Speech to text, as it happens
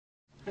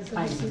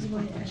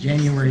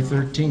January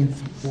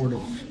 13th, Board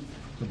of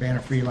Urbana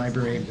Free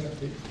Library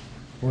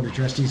Board of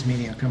Trustees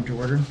meeting will come to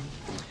order.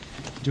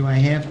 Do I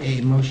have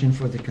a motion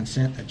for the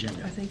consent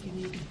agenda? I think we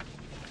need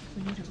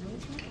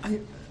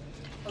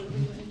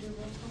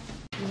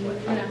a roll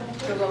call.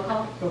 The roll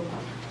call?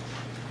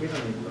 We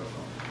don't need roll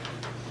call.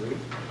 Do we?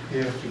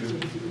 Yeah,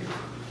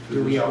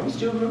 Do we always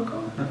do a roll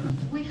call?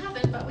 We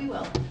haven't, but we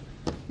will.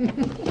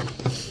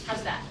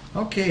 How's that?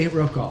 Okay,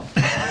 roll call.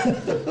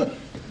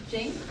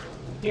 James?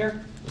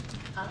 Here.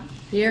 Anna?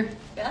 Here.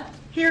 Beth?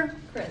 Here.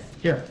 Chris?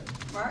 Here.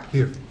 Mark?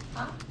 Here.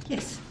 Tom?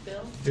 Yes.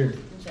 Bill? Here.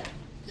 And Jeff?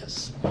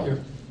 Yes.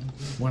 Here.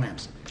 One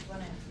absent. One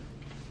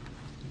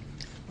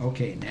absent.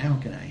 Okay, now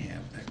can I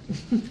have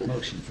a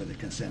motion for the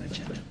consent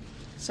agenda?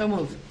 So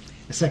move.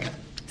 A second.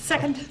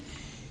 Second.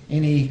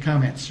 Any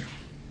comments?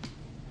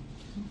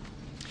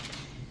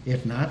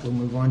 If not, we'll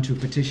move on to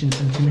petitions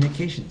and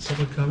communications.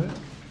 Public comment?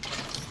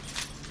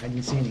 I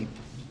didn't see any.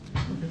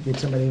 Did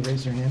somebody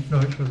raise their hand? No,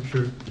 I just wasn't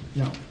sure.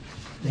 No.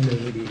 Then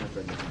they would be here for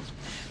the things.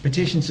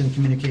 Petitions and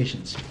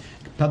communications.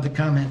 Public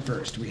comment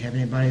first. Do we have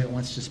anybody that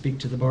wants to speak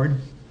to the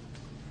board?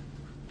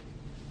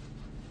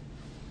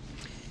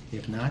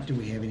 If not, do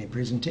we have any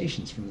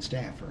presentations from the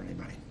staff or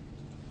anybody?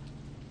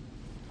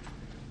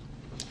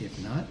 If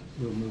not,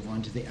 we'll move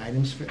on to the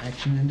items for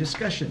action and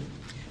discussion.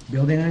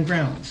 Building and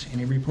grounds.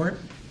 Any report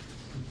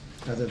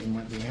other than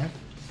what we have?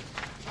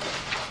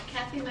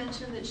 Kathy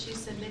mentioned that she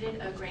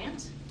submitted a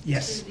grant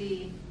Yes. to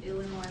the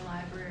Illinois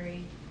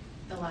Library,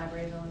 the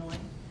Library of Illinois,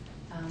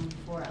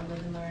 for a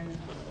Live and Learn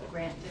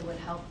grant that would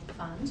help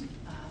fund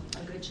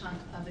a good chunk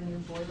of a new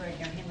boiler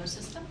and air handler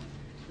system.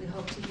 We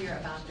hope to hear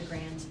about the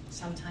grant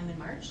sometime in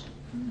March.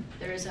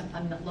 There is a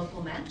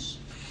local match.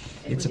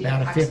 It It's would be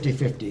about a approximately-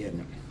 50-50, isn't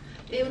it?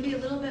 It would be a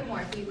little bit more.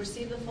 If we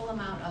receive the full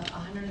amount of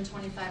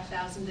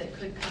 $125,000 that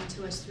could come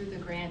to us through the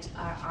grant,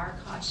 our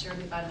cost share would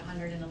be about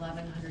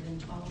 $111,000,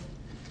 $112,000.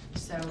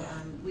 So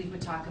we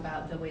would talk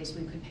about the ways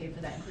we could pay for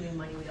that, including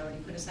money we'd already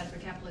put aside for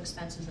capital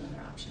expenses and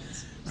other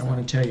options. I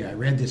want to tell you, I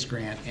read this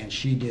grant, and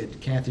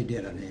Kathy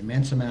did an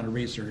immense amount of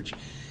research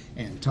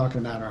and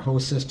talking about our whole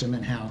system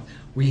and how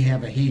we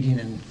have a heating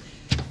and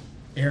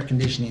air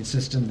conditioning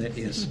system that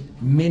is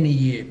many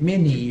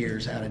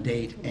years out of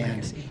date,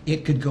 and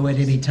it could go at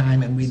any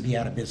time and we'd be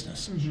out of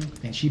business.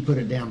 And she put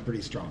it down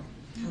pretty strong.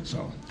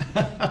 So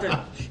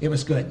it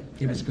was good.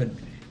 It was a good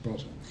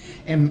proposal.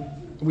 And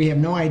we have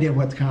no idea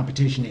what the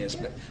competition is,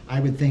 but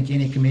I would think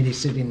any committee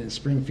sitting in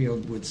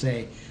Springfield would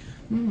say,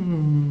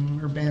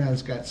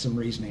 Urbana's got some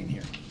reasoning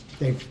here.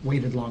 They've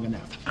waited long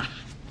enough.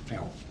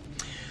 Well.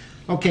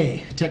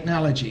 Okay,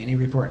 technology, any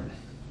report?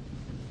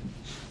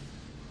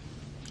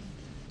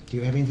 Do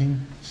you have anything?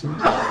 Not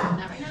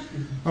right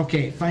now.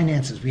 Okay,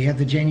 finances, we have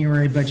the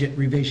January budget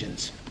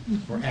revisions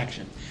for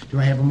action. Do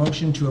I have a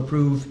motion to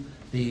approve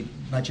the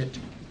budget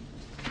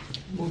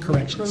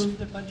corrections? Approve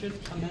the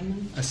budget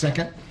amendment. A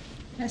second?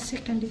 I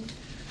second it.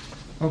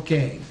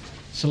 Okay,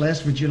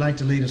 Celeste, would you like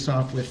to lead us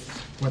off with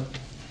what,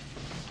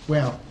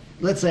 well,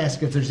 let's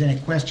ask if there's any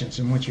questions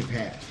in what you've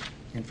had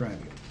in front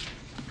of you.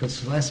 Because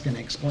Celeste can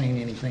explain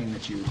anything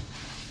that you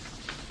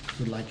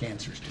would like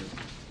answers to.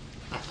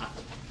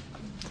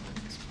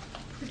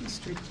 Pretty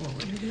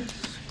straightforward. It is.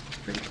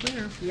 Pretty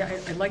clear. Yeah,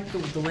 I like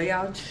the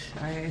layout.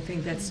 I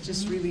think that's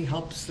just really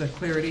helps the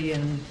clarity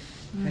and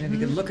kind of you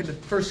can look at the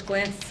first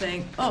glance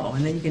saying, oh,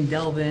 and then you can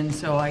delve in.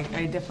 So I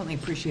definitely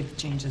appreciate the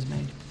changes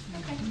made.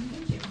 Okay,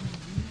 thank you.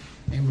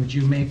 And would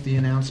you make the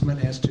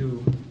announcement as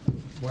to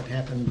what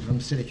happened from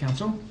City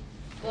Council?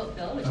 Well,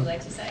 Bill, would you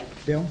like to say?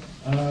 Bill?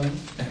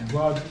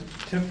 Well,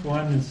 TIF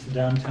 1 is the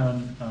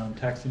Downtown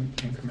Tax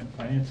Increment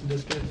Financing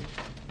District,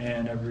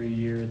 and every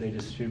year they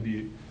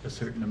distribute a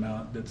certain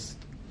amount that's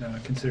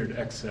considered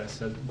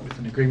excess with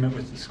an agreement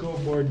with the school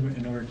board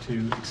in order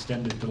to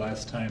extend it the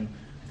last time,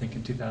 I think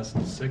in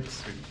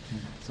 2006 or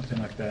something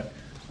like that.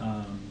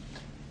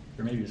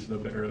 Or maybe it's a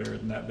little bit earlier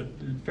than that, but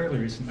fairly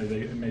recently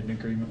they made an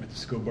agreement with the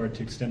school board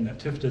to extend that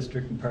TIF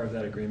district, and part of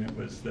that agreement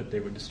was that they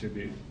would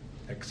distribute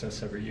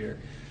excess every year.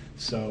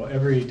 So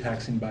every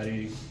taxing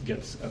body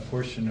gets a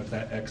portion of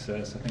that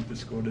excess. I think the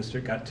school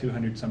district got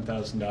 $200-some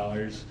thousand,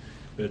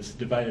 but it's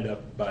divided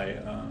up by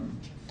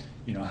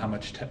you know how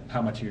much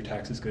of your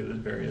taxes go to the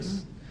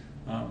various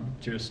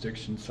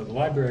jurisdictions. So the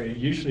library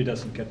usually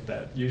doesn't get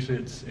that. Usually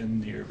it's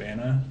in the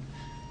Urbana.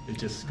 It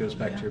just goes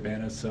back to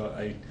Urbana. So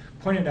I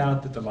pointed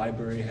out that the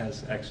library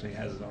actually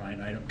has a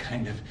line item,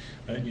 kind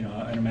of, you know,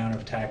 an amount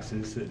of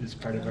taxes that is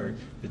part of our.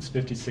 It's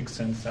 56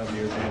 cents out of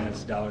the Urbana.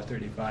 It's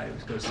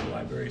 $1.35 goes to the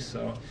library.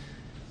 So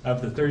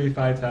of the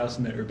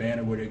 35,000 that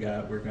Urbana would have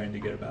got, we're going to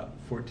get about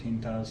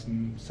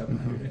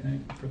 14,700, I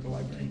think, for the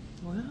library.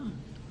 Wow.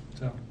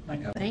 So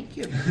might help. Thank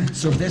you.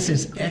 So this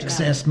is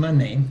excess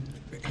money.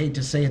 Hate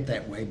to say it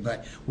that way,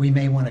 but we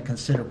may want to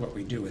consider what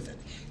we do with it.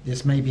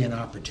 This may be an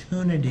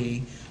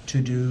opportunity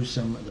to do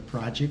some of the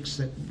projects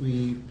that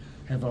we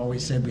have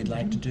always said we'd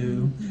like to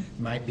do. It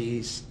might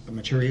be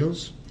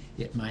materials.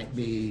 It might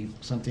be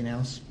something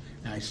else.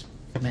 I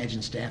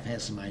imagine staff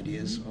has some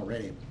ideas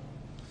already.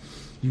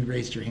 You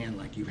raised your hand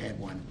like you had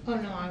one. Oh,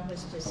 no, I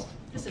was just, Oh.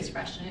 This is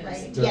fresh news.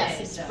 right, today,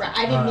 yes, it's so- right.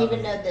 I didn't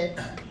even know the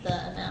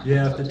amount.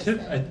 Yeah, until if the just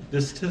TIF, then.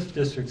 this TIF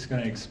district's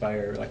gonna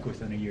expire like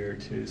within a year or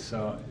two,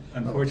 so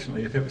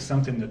unfortunately, if it was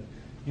something that,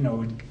 you know,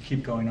 would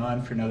keep going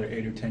on for another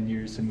 8 or 10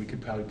 years, then we could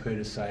probably put it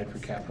aside for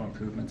capital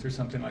improvements or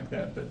something like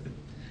that, but,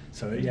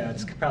 so, yeah,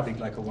 it's probably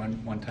like a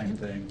one-time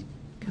thing.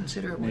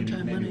 Consider it Maybe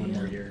one-time money, one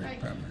more yeah. year.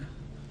 Right.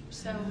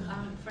 So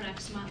for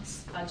next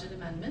month's budget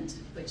amendment,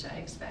 which I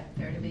expect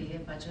there to be a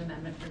budget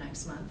amendment for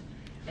next month,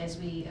 as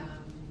we,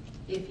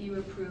 if you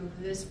approve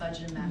this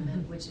budget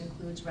amendment, which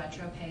includes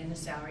retro pay and the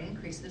salary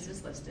increases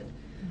as listed,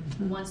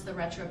 once the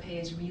retro pay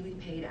is really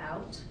paid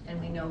out and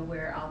we know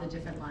where all the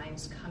different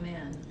lines come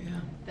in, Yeah.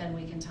 then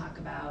we can talk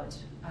about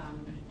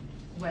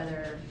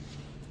whether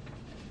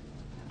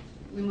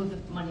we move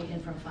the money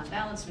in from fund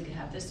balance, we could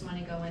have this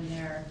money go in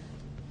there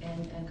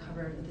and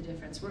cover the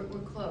difference. We're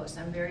close.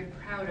 I'm very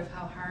proud of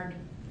how hard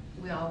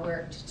we all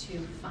worked to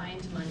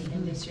find money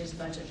in this year's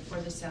budget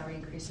for the salary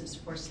increases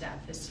for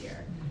staff this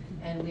year.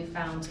 And we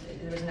found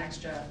there was an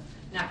extra,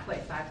 not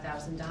quite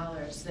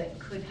 $5,000 that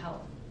could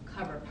help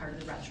cover part of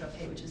the retro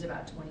pay, which is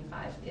about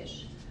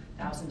 $25-ish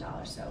thousand.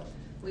 So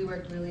we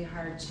worked really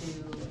hard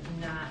to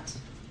not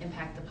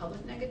impact the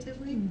public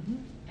negatively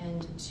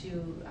and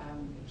to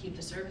keep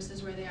the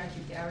services where they are,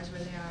 keep the hours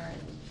where they are,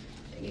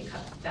 and get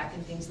cut back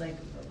in things like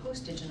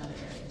postage in other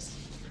areas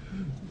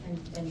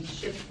and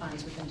shift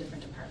funds within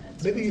different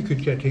departments. Maybe you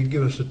could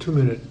give us a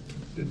 2-minute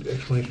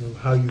explanation of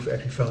how you've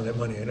actually found that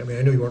money. And I mean,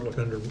 I know you weren't looking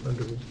under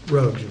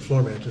rugs and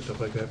floor mats and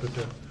stuff like that, but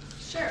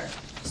Sure.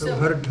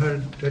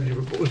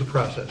 what was the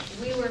process?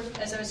 We were,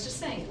 as I was just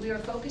saying, we were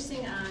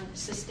focusing on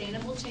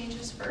sustainable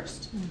changes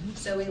first.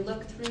 So we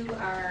looked through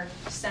our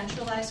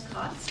centralized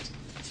cost.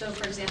 So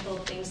for example,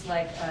 things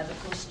like the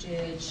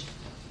postage,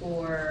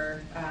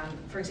 or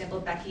for example,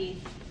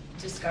 Becky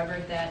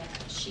discovered that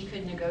she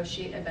could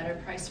negotiate a better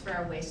price for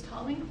our waste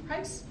hauling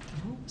price,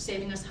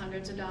 saving us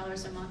hundreds of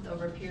dollars a month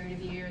over a period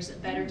of years,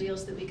 better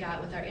deals that we got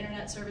with our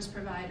internet service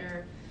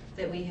provider,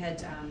 that we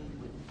had,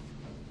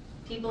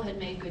 people had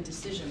made good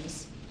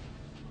decisions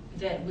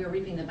that we're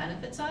reaping the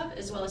benefits of,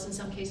 as well as in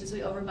some cases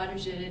we over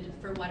budgeted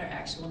for what our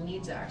actual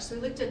needs are. So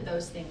we looked at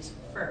those things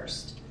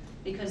first,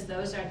 because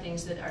those are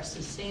things that are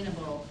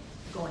sustainable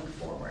going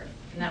forward,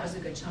 and that was a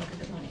good chunk of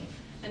the money.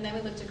 And then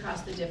we looked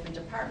across the different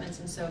departments,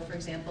 and so, for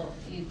example,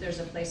 there's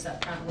a place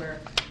up front where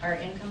our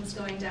income's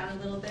going down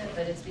a little bit,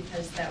 but it's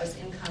because that was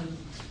income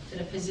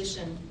that a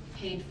position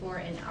paid for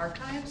in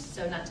archives,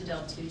 so not to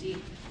delve too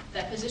deep,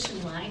 that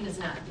position line is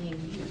not being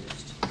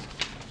used.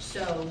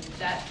 So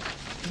that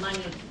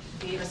money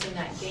gave us a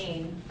net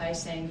gain by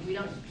saying, we're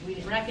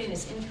not getting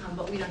this income,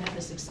 but we don't have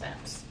this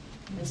expense.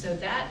 And so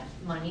that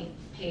money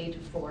paid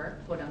for,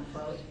 quote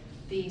unquote,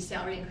 the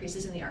salary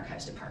increases in the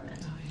archives department.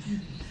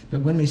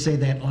 But when we say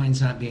that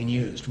line's not being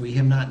used, we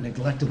have not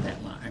neglected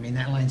that line. I mean,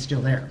 that line's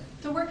still there.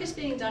 The work is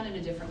being done in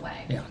a different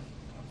way. Yeah.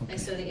 Okay.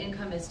 And so the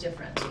income is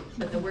different,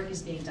 but the work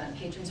is being done.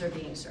 Patrons are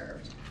being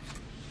served,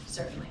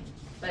 certainly.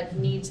 But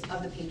needs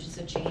of the patrons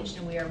have changed,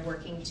 and we are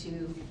working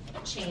to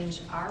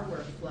change our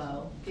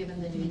workflow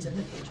given the needs of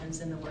the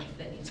patrons and the work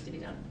that needs to be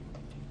done.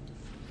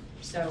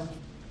 So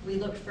we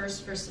look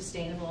first for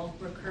sustainable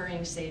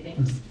recurring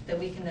savings that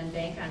we can then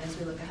bank on as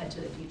we look ahead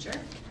to the future,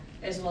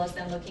 as well as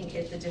then looking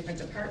at the different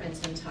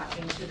departments and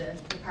talking to the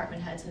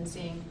department heads and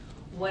seeing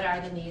what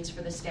are the needs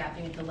for the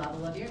staffing at the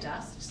level of your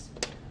desks,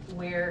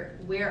 where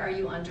are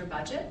you under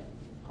budget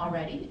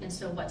already, and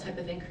so what type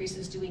of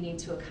increases do we need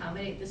to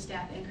accommodate the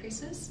staff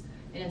increases.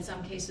 And in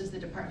some cases, the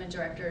department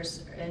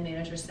directors and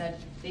managers said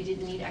they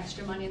didn't need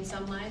extra money in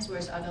some lines,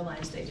 whereas other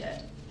lines they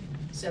did.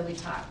 So we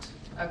talked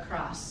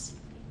across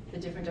the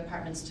different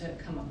departments to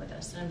come up with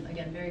this. And I'm,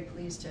 again, very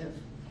pleased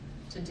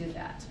to do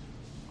that.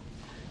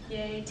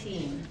 Yay,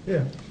 team.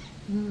 Yeah.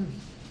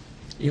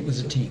 It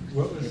was a team.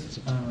 What was,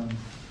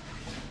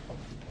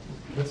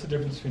 what's the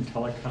difference between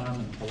telecom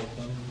and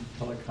telephone?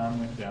 Telecom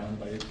went down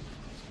by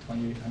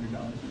 $2,800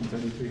 from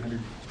 $3,300 to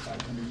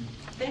 $500.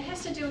 That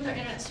has to do with our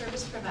internet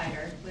service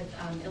provider with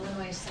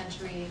Illinois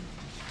Century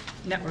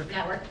Network.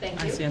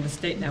 Thank I you. see, on the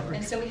state network.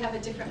 And so we have a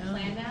different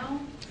plan now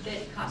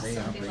that costs They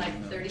something operate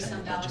like in a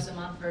 $30-some tight budget. a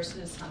month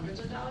versus hundreds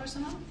of dollars a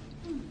month.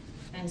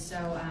 And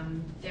so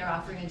they're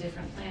offering a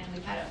different plan.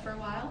 We've had it for a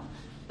while,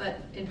 but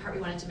in part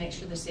we wanted to make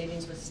sure the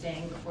savings was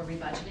staying before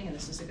rebudgeting, and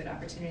this is a good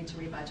opportunity to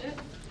rebudget.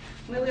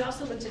 And then we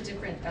also looked at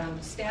different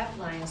staff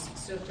lines.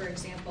 So for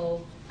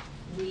example,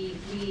 we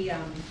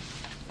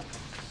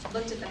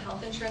looked at the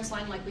health insurance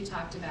line like we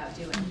talked about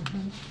doing.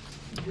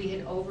 We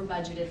had over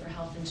budgeted for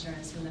health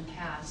insurance in the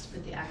past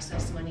with the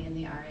excess money in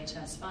the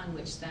RHS fund,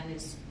 which then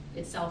is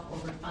itself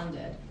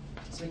overfunded.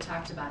 So we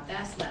talked about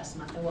that last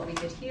month, and what we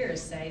did here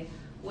is say,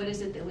 what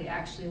is it that we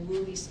actually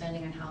will be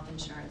spending on health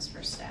insurance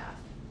for staff?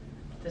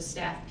 The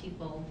staff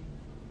people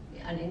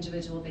on an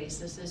individual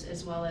basis,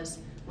 as well as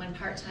when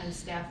part-time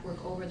staff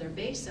work over their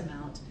base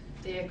amount,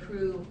 they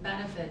accrue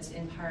benefits,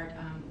 in part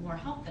more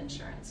health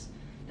insurance.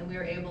 And we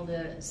were able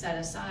to set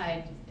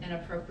aside an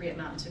appropriate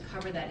amount to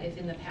cover that if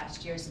in the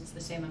past years it's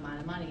the same amount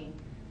of money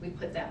we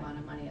put that amount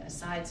of money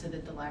aside so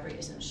that the library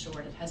isn't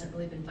short. It hasn't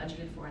really been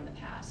budgeted for in the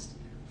past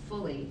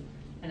fully,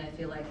 and I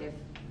feel like if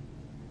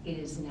it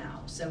is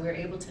now. So we're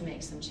able to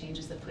make some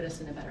changes that put us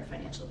in a better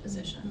financial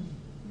position.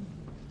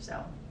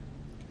 So.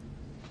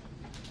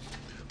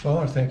 Well, I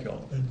want to thank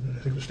y'all, and I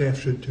think the staff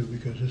should too,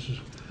 because this is,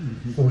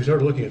 when we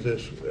started looking at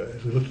this,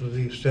 as we looked at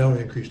the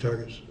salary increase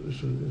targets,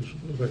 this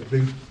was like a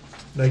big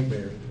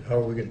nightmare. How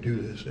are we going to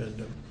do this?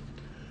 And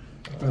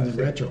On the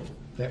retro,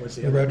 that was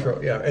the the other retro,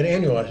 part. yeah, and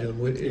annualizing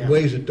them Yeah. in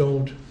ways that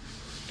don't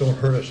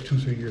hurt us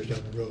 2-3 years down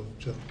the road.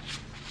 So,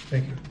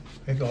 thank you.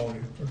 Thank all of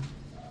you.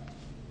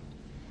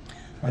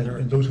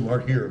 And those who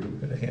aren't here who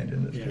had a hand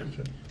in this Yeah. too.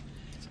 So.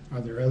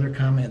 Are there other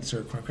comments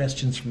or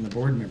questions from the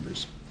board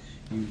members?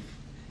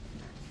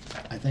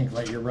 I think,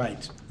 like, you're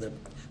right.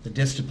 The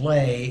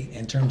display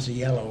in terms of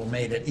yellow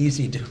made it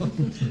easy to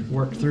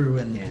work through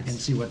and Yes.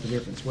 see what the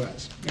difference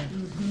was.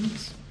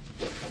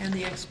 And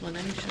the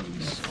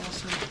explanations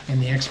also.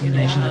 And the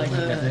explanation You know, of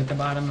the- At the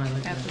bottom, I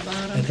like At that. the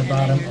bottom. At the and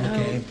bottom, in your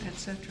okay. note, et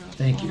cetera.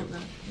 Thank all you. of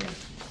that, yeah.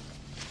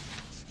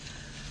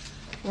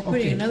 Or putting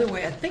Okay. it another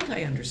way, I think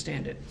I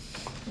understand it.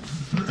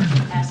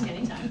 Ask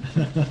anytime.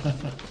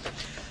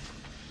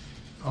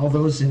 All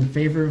those in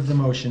favor of the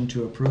motion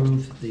to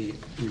approve the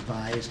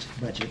revised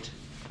budget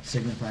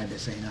signify by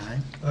saying aye.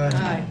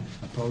 Aye.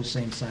 Opposed,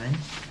 same sign.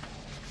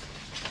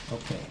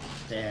 Okay,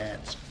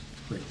 that's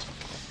great.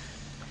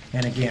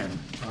 And again,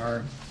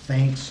 our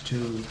thanks to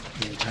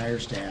the entire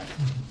staff,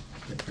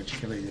 but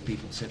particularly the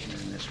people sitting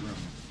in this room.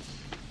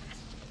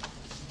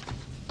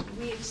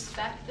 We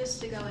expect this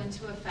to go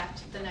into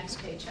effect the next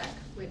paycheck,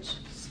 which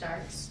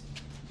starts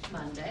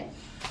Monday.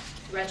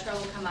 Retro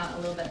will come out a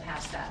little bit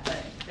past that,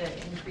 but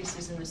the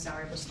increases in the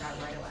salary will start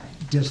right away.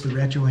 Does the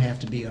retro have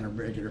to be on a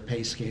regular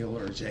pay scale,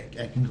 or is it,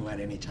 it can go at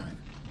any time?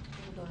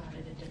 It'll go out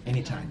at a different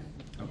Anytime,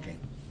 time. okay.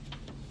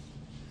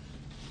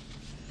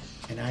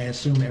 And I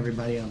assume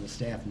everybody on the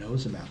staff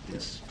knows about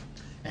this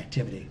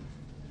activity.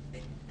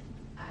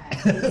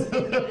 It's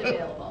made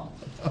available.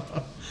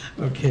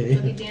 Okay.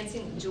 They'll be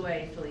dancing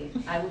joyfully.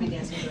 I will be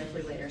dancing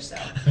joyfully later, so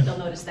they'll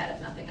notice that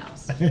if nothing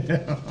else.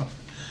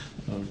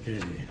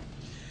 Okay.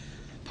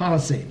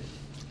 Policy.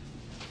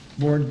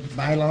 Board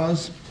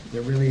bylaws,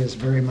 there really is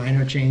very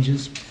minor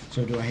changes,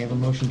 so do I have a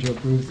motion to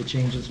approve the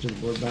changes to the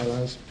board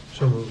bylaws?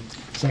 So moved.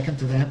 Second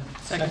to that?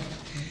 Second.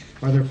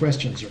 Are there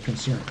questions or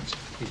concerns?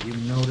 If you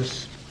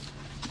notice,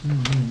 I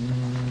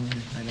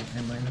don't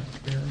have mine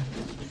up there.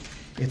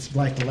 It's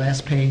like the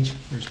last page,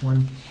 there's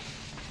one,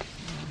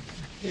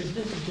 This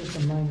is just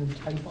a minor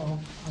typo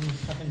on the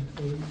second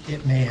page.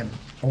 it may have,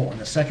 oh, on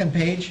the second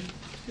page?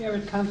 Yeah,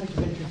 with conflict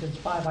of interest, it's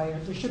 5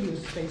 items. There should be a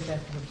space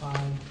after the 5.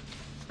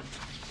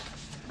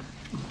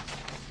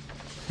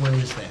 Where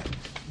is that?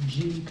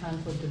 G,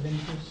 conflict of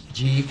interest.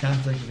 G,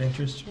 conflict of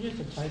interest? It's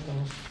just a typo.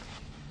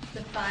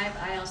 The 5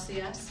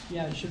 ILCS?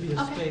 Yeah, it should be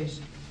a Okay.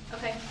 space.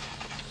 Okay.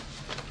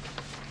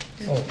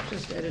 Oh.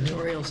 Just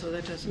editorial, so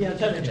that doesn't. Yeah,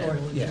 it's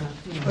editorial, it's Yeah. not,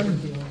 you know,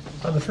 big deal.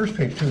 On the first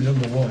page too,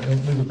 number 1,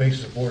 legal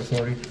basis of board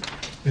authority,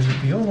 is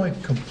it the Illinois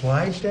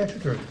complied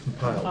statute or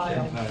compiled?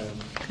 Compiled.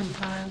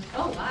 Compiled.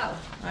 Oh, wow.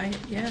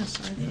 Yes,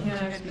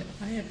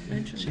 I had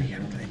mentioned See,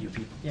 that. I'm glad you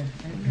people Yeah.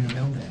 didn't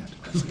know that.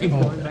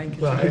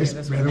 Well, I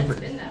just read over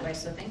It's it. been that way,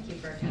 so thank you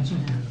for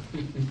catching that.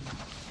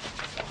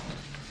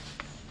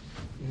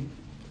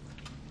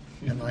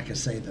 And like I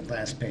say, the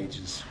last page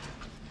is,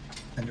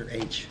 under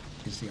H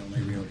is the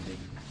only real thing.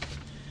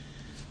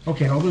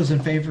 Okay, all those in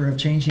favor of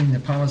changing the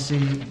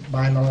policy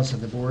bylaws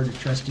of the Board of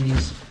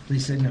Trustees,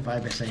 please signify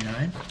by saying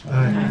aye.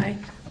 Aye.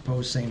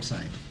 Opposed, same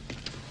sign.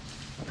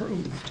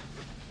 Approved.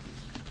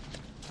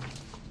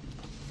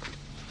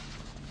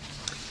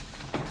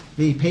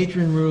 The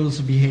patron rules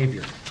of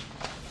behavior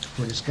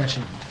for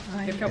discussion.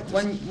 I've got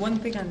one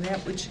thing on that,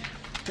 which,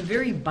 the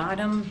very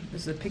bottom,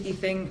 is a picky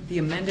thing, the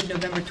amended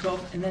November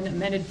 12th, and then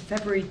amended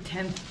February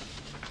 10th.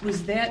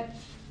 Was that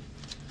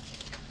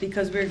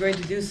because we were going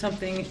to do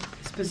something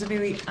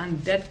specifically on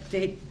that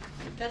date?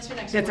 That's your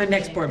next That's our board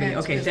next meeting. board meeting,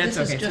 okay, that's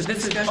This is okay. So just this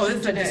is, discussion this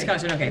is a today.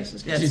 discussion, okay. This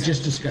is Yes. It's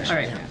just discussion.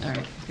 All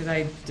right, because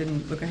I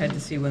didn't look ahead to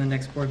see when the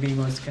next board meeting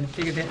was, gonna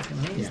figure that,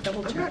 let me just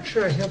double I'm check. not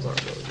sure I have one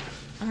of those.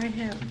 I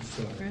have,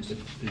 So, Chris. the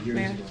years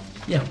May I? wrong.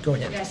 Yeah, go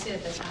Yeah, I ahead. see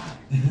it at the top.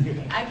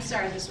 I'm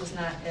sorry, this was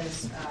not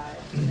as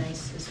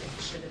nice as it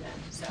should have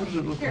been, so. What does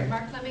it look Here, like?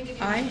 Mark, let me give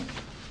you. I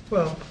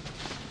Well,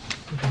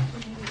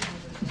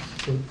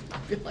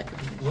 feel like,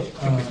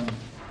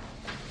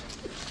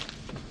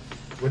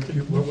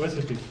 What was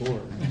it before?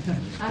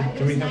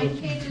 It was 9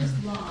 pages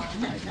long.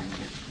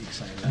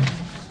 Excited. I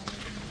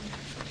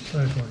just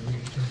want to read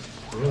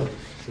it. Really?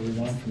 So we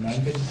went from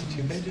 9 pages to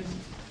 2 pages?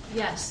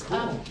 Yes.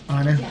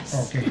 Anna?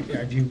 Yes. Okay,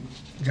 have you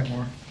got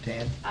more to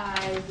add?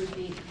 I would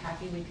be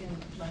happy, we can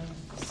run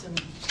some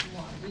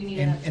more. You need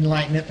a,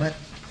 Enlighten it, let,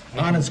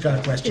 Anna's got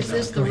a question. is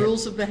this Go the ahead.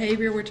 rules of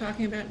behavior we're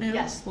talking about now?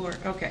 Yes. Or,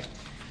 okay.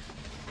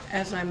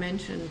 As I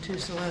mentioned to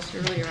Celeste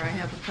earlier, I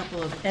have a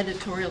couple of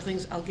editorial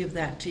things. I'll give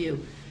that to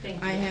you.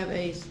 Thank I you.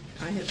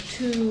 have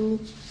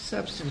 2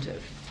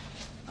 substantive.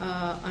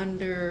 On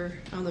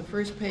the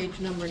first page,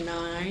 number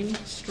 9,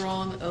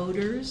 strong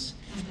odors.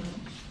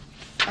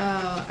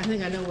 I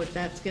think I know what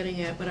that's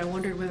getting at, but I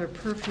wondered whether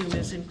perfume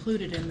is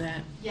included in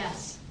that.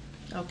 Yes,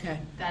 Okay,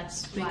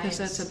 that's why because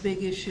that's a it's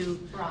big issue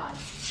broad.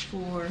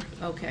 for,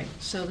 okay,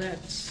 so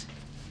that's,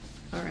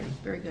 all right,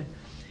 very good.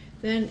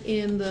 Then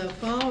in the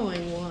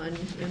following one,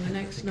 in the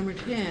next, number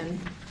 10,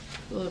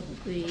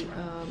 the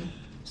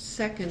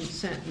second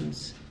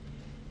sentence,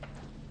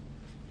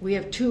 we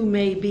have two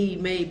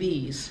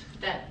maybes.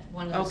 That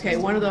one of those. Okay,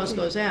 one of those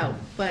goes out,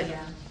 but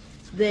Yeah.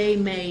 they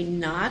may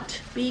not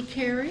be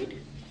carried?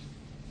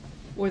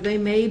 Or they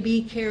may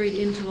be carried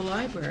into the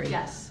library?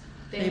 Yes,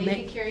 They they may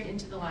may- be carried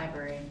into the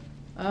library,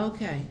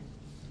 Okay,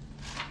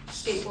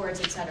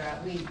 skateboards, et cetera.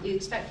 We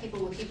expect people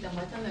will keep them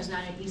with them. There's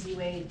not an easy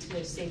way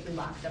to safely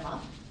lock them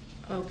up.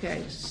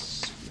 okay.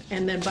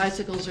 And then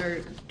bicycles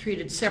are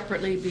treated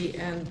separately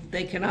and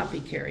they cannot be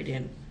carried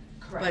in?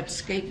 But Correct.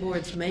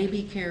 skateboards may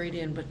be carried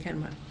in but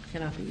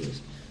cannot be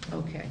used?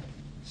 Okay,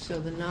 so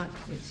the not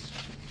is,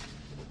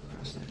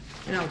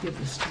 and I'll give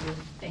this to you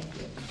Thank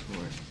you.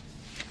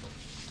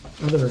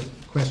 for. Other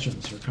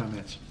questions or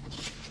comments?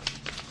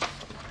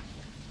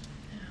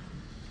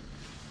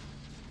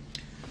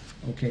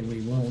 Okay, we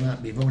will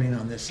not be voting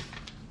on this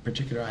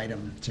particular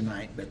item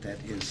tonight, but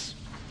that is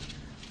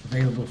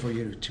available for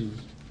you to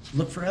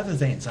look for other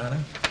things,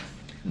 Anna.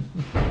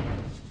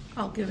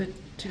 I'll give it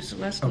to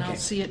Celeste and I'll Okay.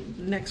 see it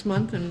next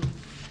month and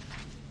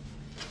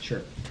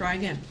Sure. try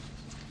again.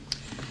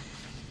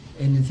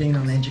 Anything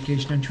on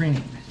education and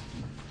training?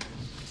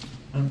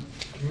 Can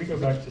we go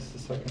back just a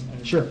second?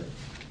 Sure.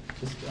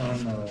 Just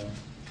on,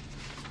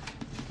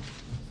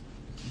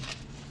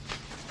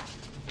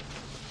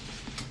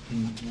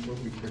 what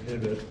we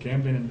prohibit,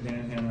 gambling and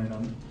panhandling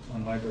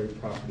on library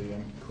property,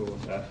 I'm cool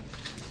with that.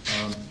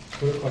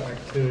 Political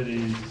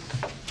activities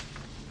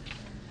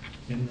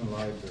in the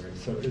library,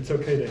 so it's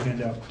okay to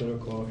hand out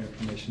political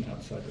information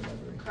outside the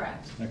library?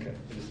 Correct. Okay,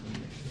 I just want to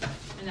make sure.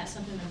 And that's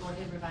something the board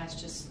had revised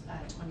just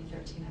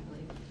 2013, I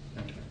believe.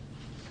 Okay.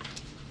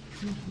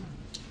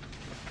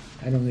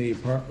 I don't know if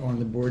you were on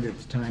the board at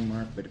the time,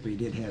 Mark, but we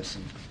did have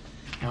some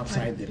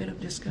outside the Quite a bit of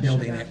discussion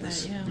building about that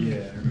was that, Yeah,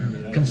 I remember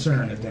that.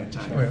 concern at that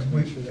time. Oh, yeah,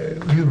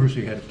 the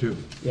university had it too.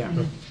 Yeah.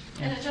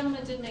 And a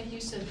gentleman did make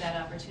use of that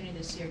opportunity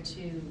this year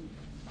to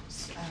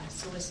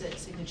solicit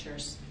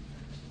signatures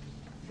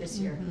this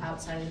year, Mhm.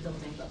 outside of the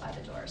building, but by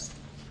the doors.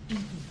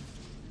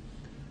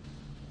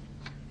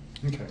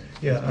 Okay.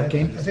 Yeah, I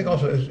Okay. I think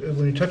also,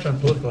 when you touch on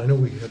political, I know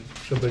we had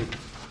somebody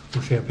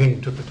from Champaign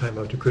took the time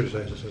out to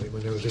criticize us, I think,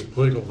 when there was a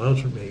political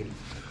announcement made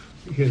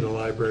in the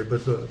library,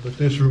 but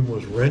this room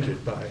was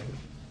rented by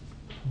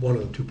one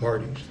of the two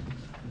parties.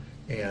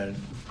 And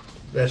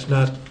that's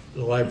not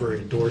the library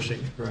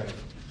endorsing Right.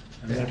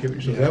 the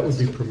activity, so that would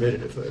be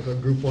permitted if a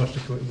group wants to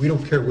come, we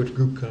don't care which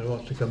group kind of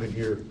wants to come in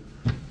here,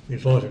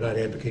 as long as they're not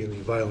advocating the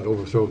violent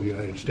overthrow of the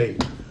United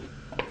States.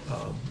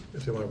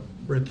 If they want to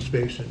rent the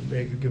space and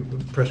give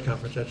a press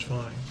conference, that's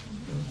fine.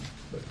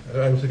 But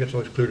I don't think it's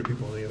always clear to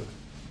people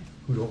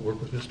who don't work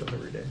with this stuff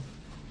every day.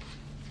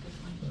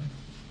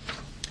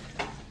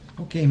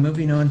 Okay,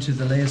 moving on to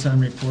the liaison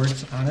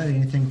reports. Anna,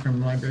 anything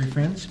from library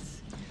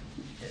friends?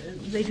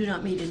 They do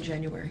not meet in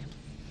January.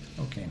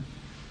 Okay.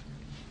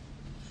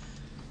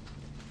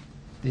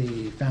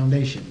 The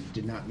foundation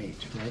did not meet,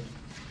 right?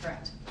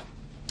 Correct.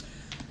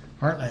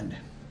 Heartland,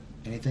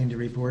 anything to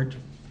report?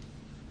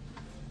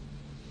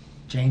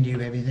 Jane, do you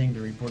have anything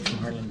to report from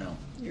Heartland? No.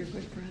 You're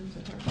good friends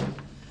at Harvard.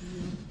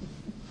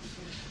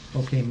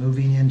 Okay,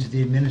 moving into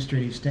the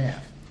administrative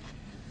staff.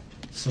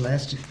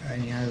 Celeste,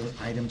 any other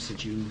items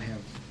that you have,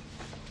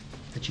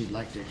 that you'd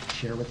like to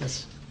share with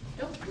us?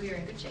 Nope, we are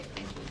in good shape,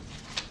 thank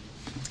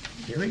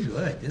you. Very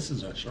good. This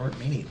is a short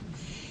meeting.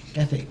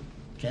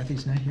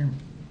 Kathy's not here.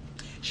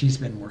 She's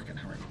been working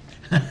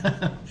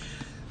hard.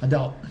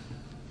 Adult.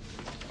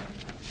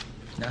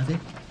 Nothing?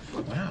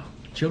 Wow.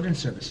 Children's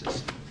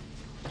services.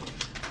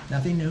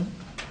 Nothing new,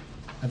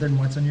 other than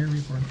what's on your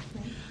report?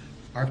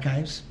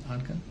 Archives,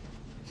 Anka?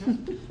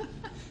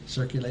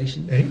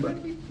 Circulation?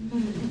 Anybody?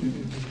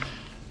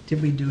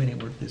 Did we do any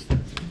work this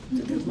time?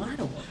 Did a lot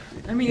of work.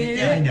 I mean,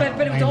 Yeah, I know,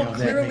 but it was I all know,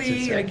 that makes it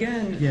clearly, so.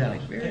 again, Yeah.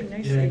 like very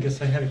nicely. Yeah, I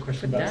guess I had a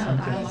question put about down.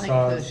 something. I I like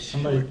saw the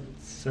somebody short-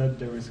 said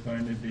there was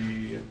going to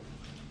be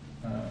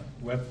a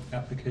web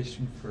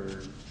application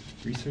for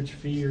research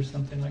fee or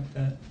something like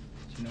that.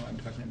 Do you know what I'm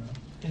talking about?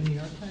 In the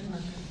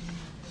archive?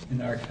 In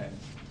the archive.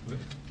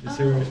 Is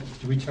there,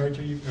 do we charge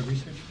a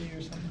research fee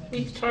or something?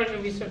 We charge a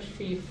research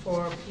fee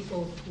for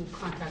people who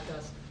contact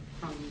us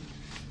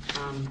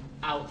from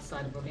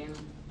outside of Urbana.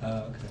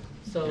 Okay.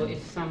 So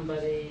if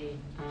somebody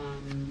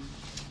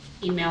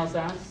emails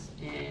us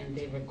and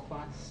they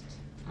request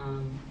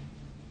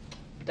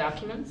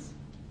documents,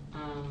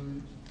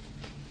 and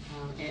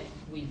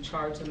we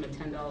charge them a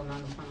 $10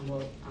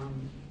 non-refundable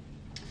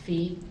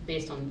fee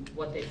based on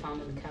what they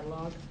found in the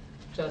catalog,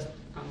 just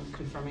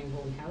confirming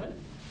what we have it.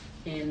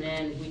 And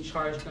then we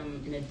charge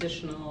them an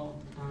additional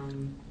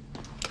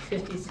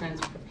 50 cents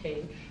per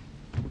page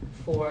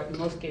for, in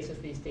most cases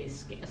these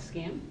days, a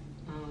scan.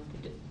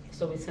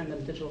 So we send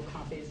them digital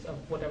copies of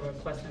whatever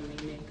request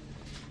they may make.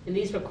 And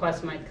these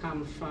requests might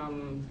come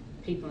from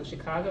people in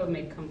Chicago,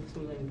 may come from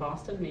someone in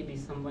Boston, maybe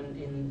someone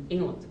in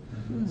England.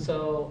 Mm-hmm.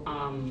 So,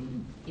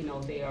 you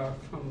know, they are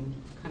from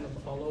kind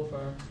of all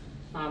over.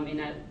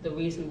 And the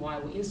reason why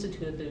we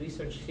instituted the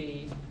research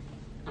fee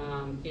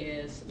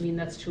is, I mean,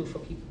 that's true for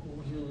people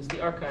who use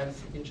the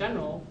archives in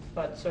general,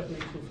 but certainly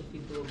true for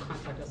people who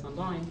contact us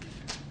online.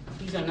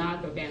 These are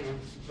not Urbana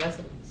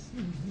residents.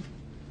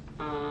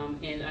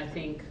 And I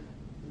think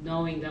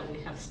knowing that we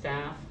have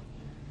staff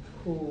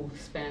who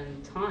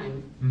spend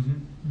time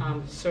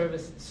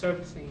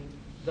servicing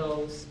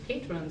those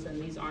patrons,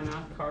 and these are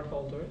not card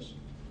holders.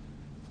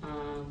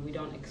 We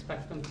don't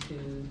expect them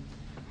to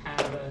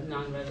have a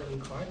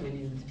non-resident card.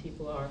 Many of these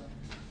people are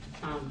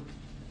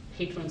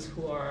patrons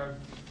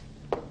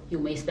who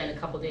may spend a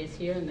couple days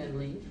here and then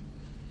leave.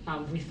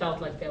 We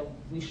felt like that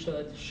we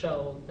should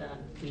show that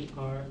we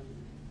are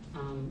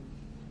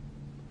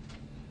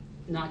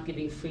not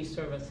giving free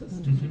services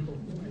to people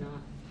who are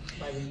not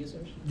library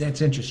users.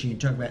 That's interesting. You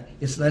talk about,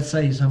 let's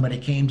say somebody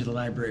came to the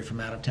library from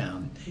out of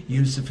town,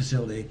 used the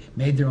facility,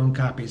 made their own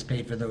copies,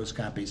 paid for those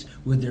copies.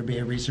 Would there be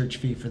a research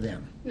fee for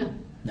them? No.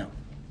 No.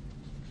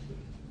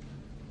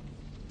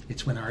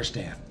 It's when our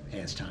staff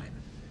has time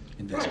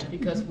invested. Right,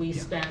 because we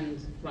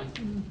spend, right.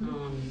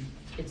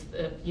 It's,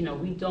 you know,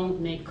 we don't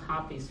make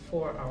copies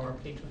for our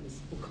patrons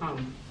who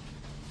come.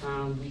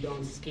 We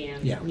don't scan.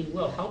 Yeah. I mean,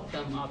 we'll help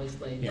them,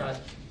 obviously, Yeah.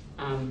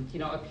 but, you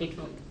know, a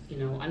patron, you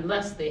know,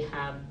 unless they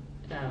have,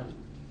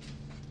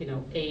 you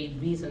know, a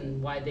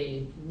reason why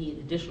they need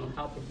additional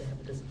help, if they have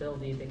a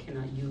disability, they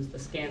cannot use the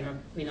scanner.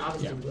 I mean,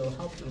 obviously, Yeah. we'll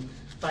help them,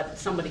 but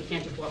somebody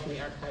can't just walk in the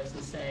archives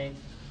and say,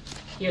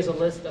 here's a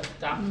list of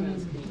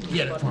documents. Can you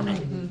Get it for me.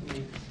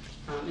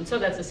 And so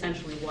that's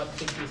essentially what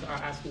patrons are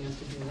asking us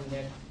to do when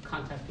they're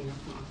contacting us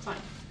from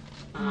outside.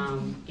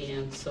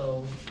 And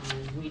so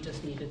we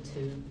just needed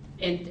to,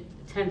 and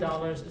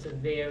 $10 is a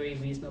very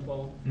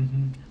reasonable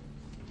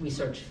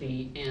research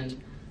fee.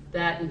 And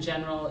that in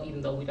general,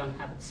 even though we don't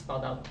have it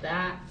spelled out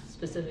that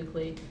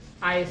specifically,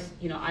 I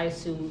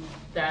assume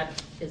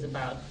that is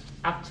about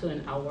up to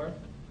an hour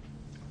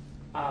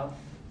of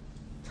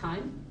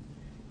time,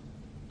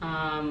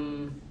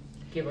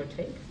 give or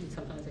take, and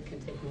sometimes it can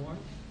take more.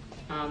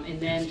 And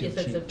then if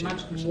it's a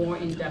much more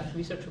in-depth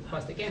research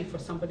request, again, for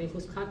somebody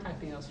who's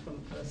contacting us from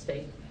out of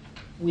state,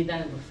 we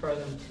then refer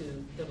them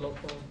to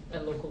a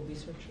local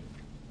researcher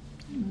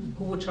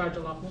who would charge a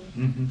lot more.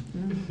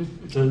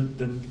 So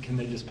then can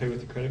they just pay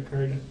with a credit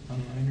card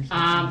online or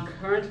something?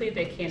 Currently,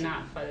 they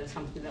cannot, but it's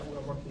something that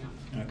we're working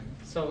on. Okay.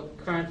 So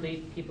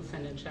currently, people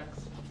send in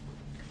checks,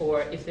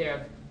 or if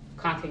they're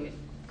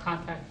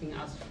contacting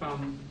us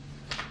from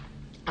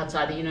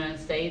outside the United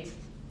States,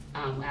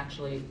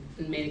 actually,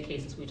 in many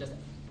cases,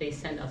 they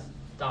send us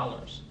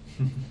dollars.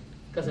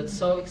 Because it's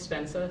so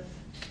expensive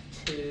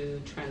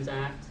to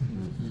transact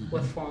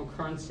with foreign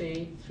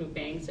currency through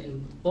banks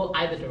in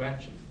either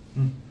direction,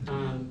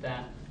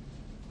 that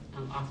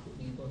often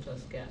we will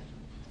just get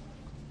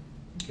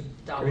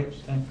dollars.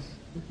 Great, thanks.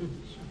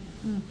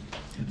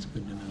 That's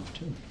good to know,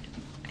 too.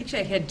 Actually,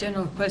 I had a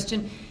general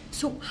question.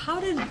 So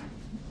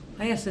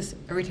I ask this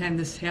every time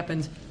this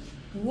happens,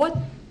 what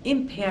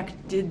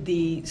impact did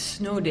the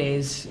snow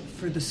days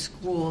for the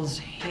schools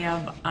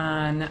have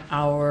on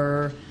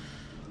our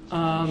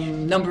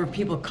number of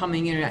people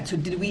coming in or not? So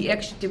did we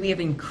have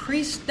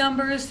increased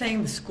numbers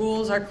saying the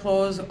schools are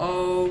closed,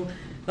 oh,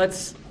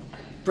 let's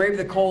brave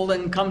the cold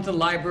and come to the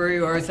library,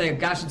 or say,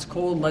 gosh, it's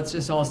cold, let's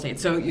just all stay?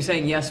 So you're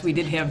saying, yes, we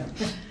did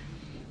have...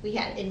 We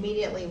had,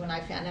 immediately when I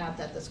found out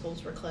that the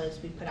schools were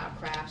closed, we put out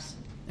crafts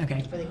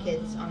Okay. for the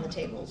kids on the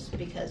tables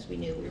because we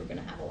knew we were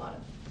gonna have a lot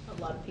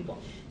of people.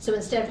 So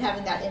instead of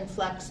having that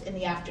influx in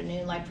the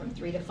afternoon, like from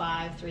 3 to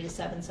 5, 3 to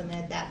 7, something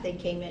like that, they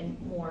came in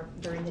more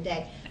during the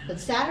day. But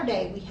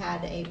Saturday, we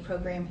had a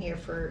program here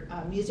for,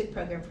 a music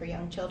program for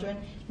young children,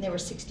 and there were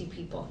 60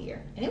 people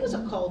here. And it was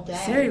a cold day.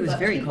 Saturday was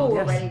very cold, But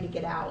people were yes. ready to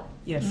get out.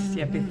 Yes,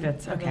 yeah,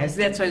 that's, okay. So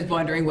that's why I was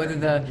wondering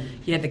whether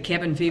you had the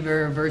cabin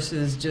fever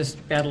versus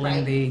just battling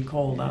Right. the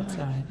cold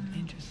outside.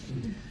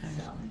 Interesting.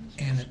 So,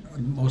 And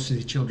most of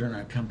the children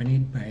are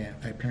accompanied by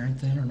a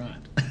parent then, or not?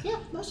 yeah,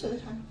 most of the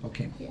time,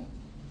 Okay. yeah.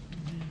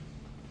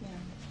 Yeah.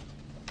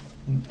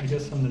 And I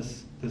guess on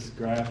this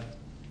graph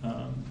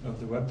of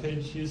the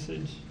webpage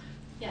usage,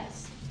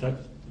 Yes,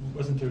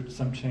 wasn't there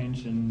some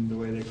change in the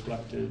way they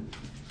collected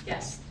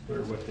yes.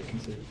 or what they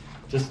considered?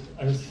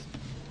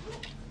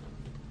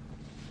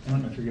 I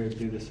don't know if you're going to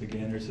do this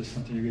again, or is this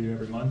something you're going to do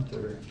every month,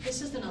 or,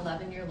 This is an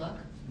 11-year look,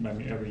 I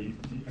mean, are you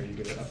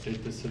going to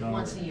update this at all?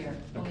 once a year,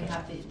 when we Okay.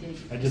 have the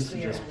I just fiscal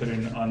year suggest end.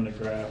 putting on the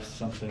graph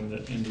something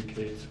that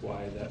indicates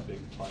why that big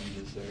plunge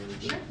is there,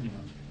 that, Sure. you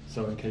know,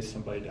 so in case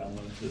somebody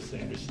downloads this,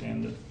 they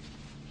understand that,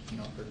 you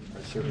know,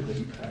 our server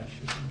didn't crash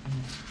or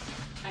something.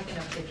 I can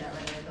update that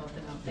right away, with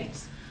the note,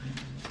 thanks.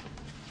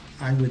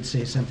 I would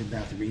say something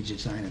about the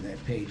redesign of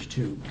that page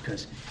too,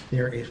 because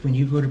there is, when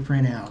you go to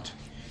print out,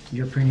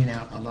 you're printing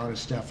out a lot of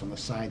stuff on the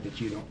side that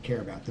you don't care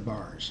about, the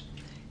bars.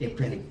 It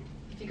printed.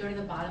 If you go to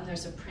the bottom,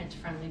 there's a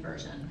print-friendly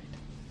version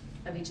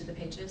of each of the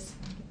pages.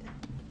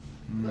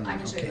 Well, I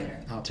can show you Okay,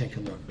 later. I'll take a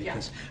look, Yeah.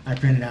 because I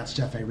printed out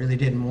stuff I really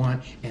didn't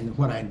want, and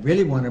what I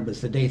really wanted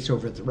was the dates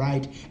over at the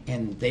right,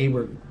 and they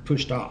were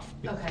pushed off.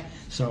 Okay.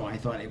 So I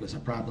thought it was a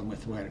problem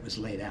with what it was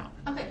laid out.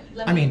 Okay.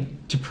 I mean,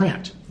 to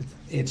print,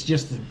 it's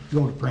just to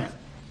go to print.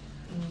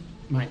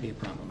 Might be a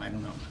problem, I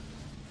don't know.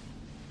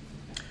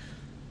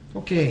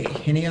 Okay,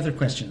 any other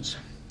questions?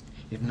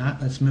 If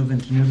not, let's move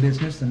into new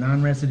business, the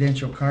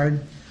non-residential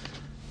card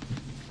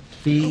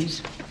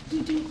fees.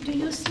 Do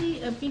you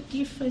see a big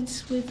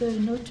difference with the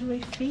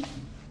notary fee?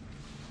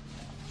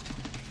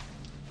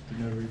 The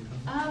notary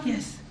public?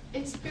 Yes.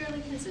 It's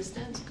fairly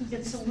consistent.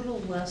 It's a little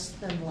less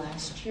than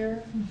last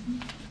year.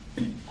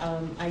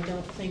 I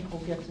don't think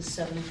we'll get to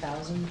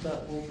 7,000,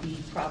 but we'll be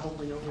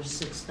probably over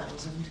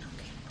 6,000.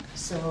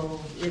 So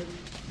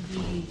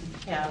we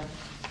have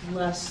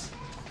less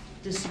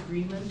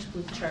disagreement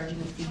with charging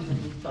a fee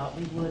than we thought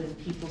we would, and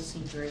people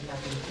seem very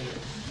happy to pay it.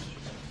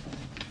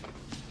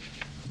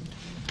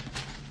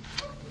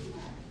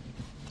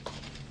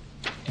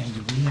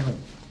 And do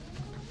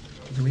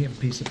we have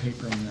a piece of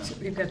paper on So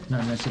we've got- the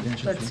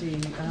non-residential Let's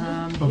fee? see,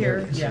 Oh, there here,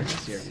 it is, yeah. there it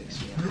is, there it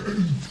is,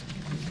 yeah.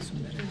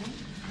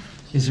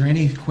 Is there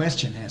any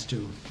question as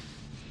to?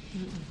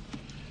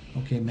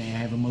 Okay, may I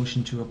have a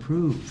motion to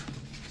approve?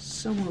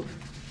 So moved.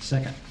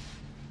 Second.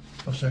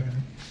 I'll second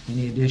it.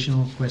 Any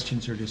additional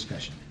questions or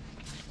discussion?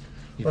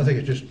 I think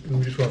we just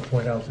want to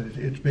point out that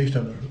it's based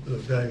on the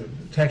value,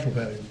 the taxable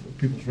value of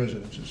people's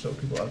residences. So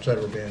people outside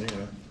of Urbana in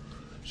a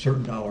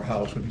certain dollar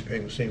house would be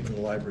paying the same for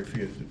the library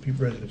fee as the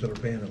people residents of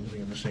Urbana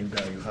living in the same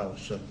value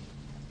house, so.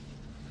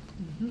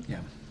 Yeah.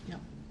 Yep.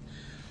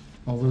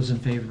 All those in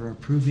favor of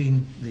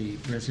approving the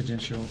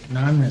residential,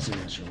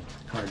 non-residential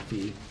card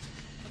fee,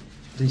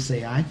 please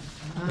say aye.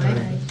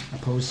 Aye.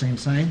 Opposed, same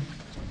sign.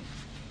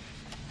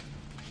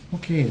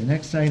 Okay, the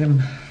next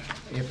item,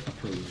 if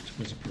approved,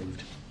 was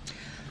approved.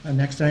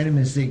 Next item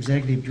is the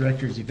Executive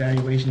Director's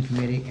Evaluation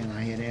Committee, and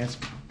I had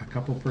asked a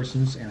couple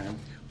persons, and I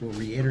will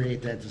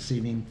reiterate that this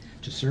evening,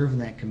 to serve in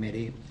that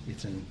committee.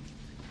 It's an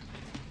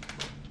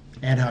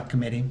ad hoc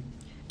committee.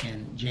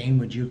 And Jane,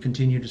 would you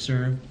continue to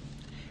serve?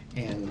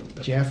 And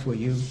Jeff, will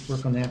you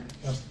work on that?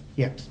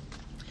 Yes.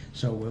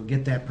 So we'll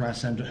get that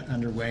process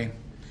underway.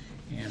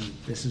 And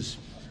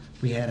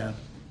we had a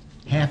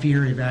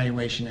half-year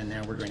evaluation, and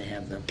now we're going to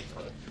have the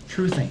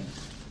true thing.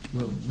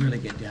 We'll really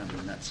get down to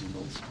the nuts and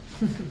bolts.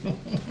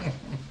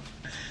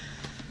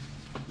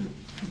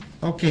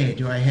 Okay,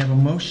 do I have a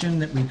motion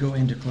that we go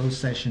into closed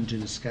session to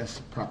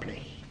discuss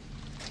property?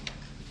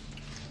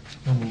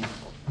 So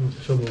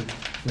moved.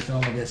 With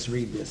all of this,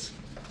 read this.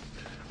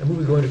 I move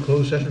we go into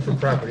closed session for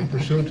property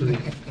pursuant to the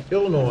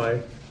Illinois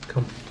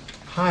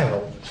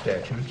compiled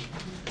statutes,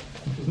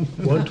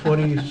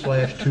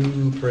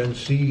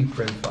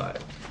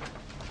 120/2,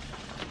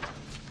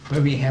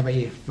 Will we have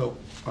a vote?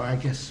 Or I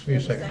guess. Wait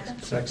a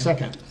second.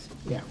 Second,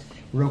 yeah.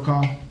 Roll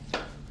call?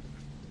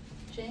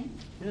 Jane?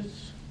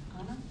 Yes.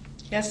 Anna?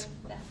 Yes?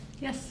 Beth?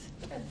 Yes.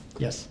 Chris?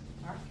 Yes.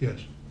 Mark? Yes.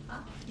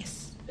 Bob?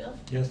 Yes. Bill?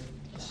 Yes.